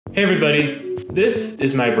Hey everybody, this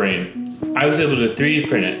is my brain. I was able to 3D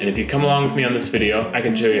print it, and if you come along with me on this video, I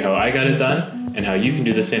can show you how I got it done and how you can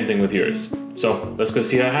do the same thing with yours. So let's go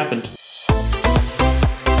see how it happened.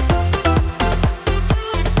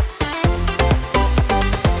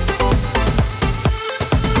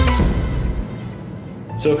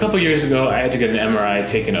 So a couple years ago, I had to get an MRI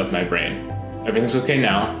taken of my brain. Everything's okay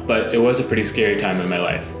now, but it was a pretty scary time in my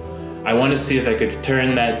life. I wanted to see if I could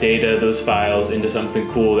turn that data, those files, into something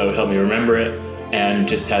cool that would help me remember it and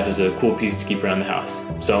just have as a cool piece to keep around the house.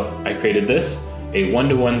 So I created this, a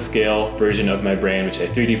 1:1 scale version of my brain, which I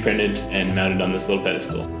 3D printed and mounted on this little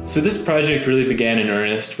pedestal. So this project really began in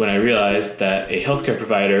earnest when I realized that a healthcare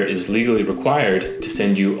provider is legally required to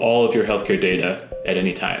send you all of your healthcare data at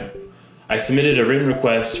any time. I submitted a written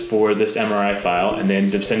request for this MRI file and they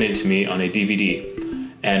ended up sending it to me on a DVD.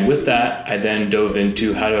 And with that, I then dove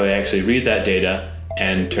into how do I actually read that data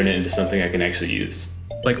and turn it into something I can actually use.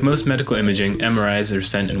 Like most medical imaging, MRIs are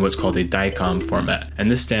sent in what's called a DICOM format,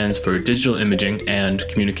 and this stands for Digital Imaging and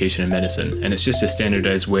Communication in Medicine, and it's just a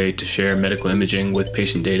standardized way to share medical imaging with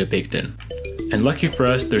patient data baked in. And lucky for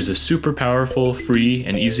us, there's a super powerful, free,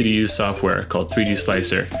 and easy to use software called 3D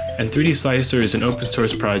Slicer. And 3D Slicer is an open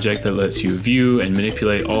source project that lets you view and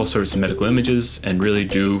manipulate all sorts of medical images and really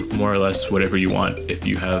do more or less whatever you want if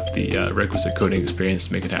you have the requisite coding experience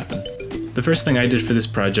to make it happen. The first thing I did for this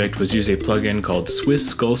project was use a plugin called Swiss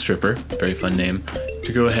Skull Stripper, very fun name,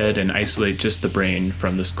 to go ahead and isolate just the brain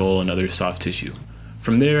from the skull and other soft tissue.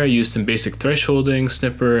 From there, I used some basic thresholding,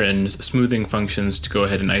 snipper, and smoothing functions to go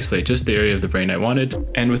ahead and isolate just the area of the brain I wanted.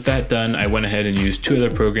 And with that done, I went ahead and used two other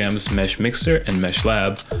programs, Mesh Mixer and Mesh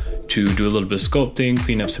Lab, to do a little bit of sculpting,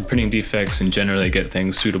 clean up some printing defects, and generally get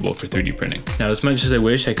things suitable for 3D printing. Now, as much as I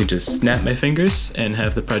wish I could just snap my fingers and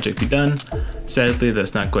have the project be done, sadly,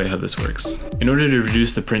 that's not quite how this works. In order to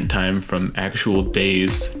reduce the print time from actual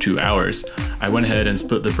days to hours, I went ahead and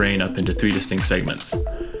split the brain up into 3 distinct segments.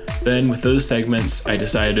 Then with those segments, I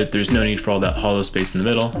decided there's no need for all that hollow space in the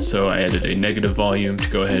middle, so I added a negative volume to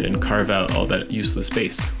go ahead and carve out all that useless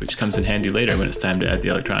space, which comes in handy later when it's time to add the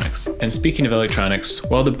electronics. And speaking of electronics,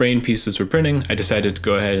 while the brain pieces were printing, I decided to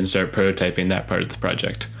go ahead and start prototyping that part of the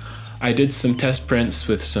project. I did some test prints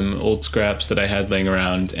with some old scraps that I had laying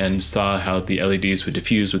around and saw how the LEDs would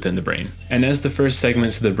diffuse within the brain. And as the first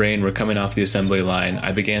segments of the brain were coming off the assembly line,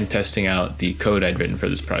 I began testing out the code I'd written for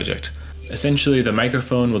this project. Essentially, the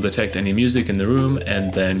microphone will detect any music in the room,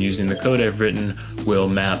 and then using the code I've written, will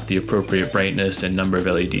map the appropriate brightness and number of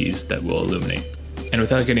LEDs that will illuminate. And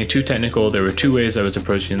without getting too technical, there were 2 ways I was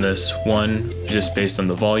approaching this. 1, just based on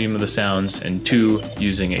the volume of the sounds, and 2,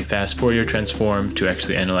 using a fast Fourier transform to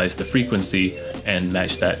actually analyze the frequency and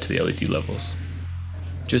match that to the LED levels.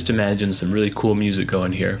 Just imagine some really cool music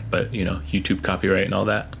going here, but you know, YouTube copyright and all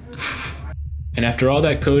that. And after all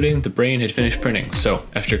that coding, the brain had finished printing. So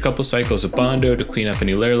after a couple cycles of Bondo to clean up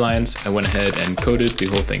any layer lines, I went ahead and coated the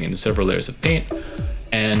whole thing into several layers of paint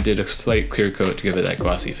and did a slight clear coat to give it that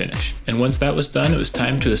glossy finish. And once that was done, it was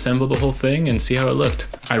time to assemble the whole thing and see how it looked.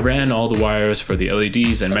 I ran all the wires for the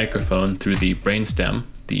LEDs and microphone through the brainstem,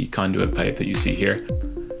 the conduit pipe that you see here.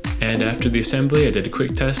 And after the assembly, I did a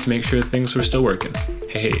quick test to make sure things were still working.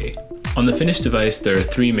 Hey. On the finished device, there are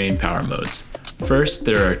 3 main power modes. First,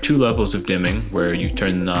 there are 2 levels of dimming where you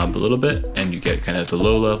turn the knob a little bit and you get kind of the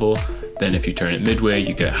low level. Then if you turn it midway,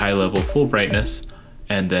 you get high level full brightness.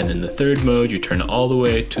 And then in the 3rd mode, you turn it all the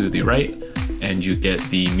way to the right and you get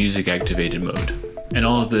the music activated mode. And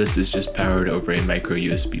all of this is just powered over a micro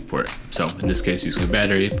USB port. So in this case, using a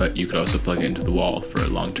battery, but you could also plug it into the wall for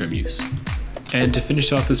long-term use. And to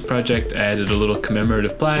finish off this project, I added a little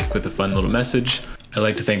commemorative plaque with a fun little message. I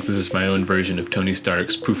like to think this is my own version of Tony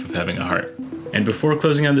Stark's proof of having a heart. And before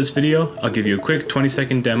closing out this video, I'll give you a quick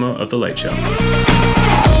 20-second demo of the light show.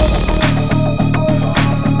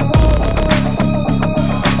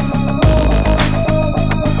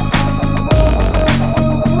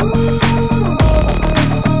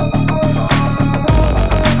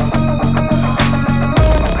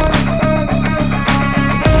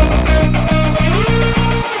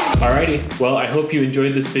 Alrighty, well I hope you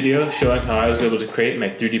enjoyed this video showing how I was able to create my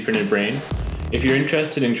 3D printed brain. If you're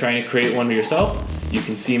interested in trying to create one yourself, you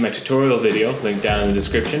can see my tutorial video linked down in the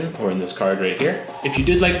description or in this card right here. If you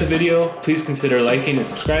did like the video, please consider liking and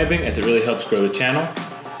subscribing as it really helps grow the channel.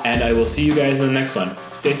 And I will see you guys in the next one.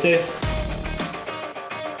 Stay safe.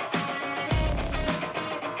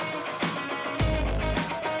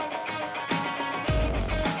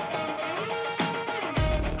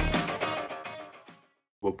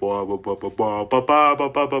 Ba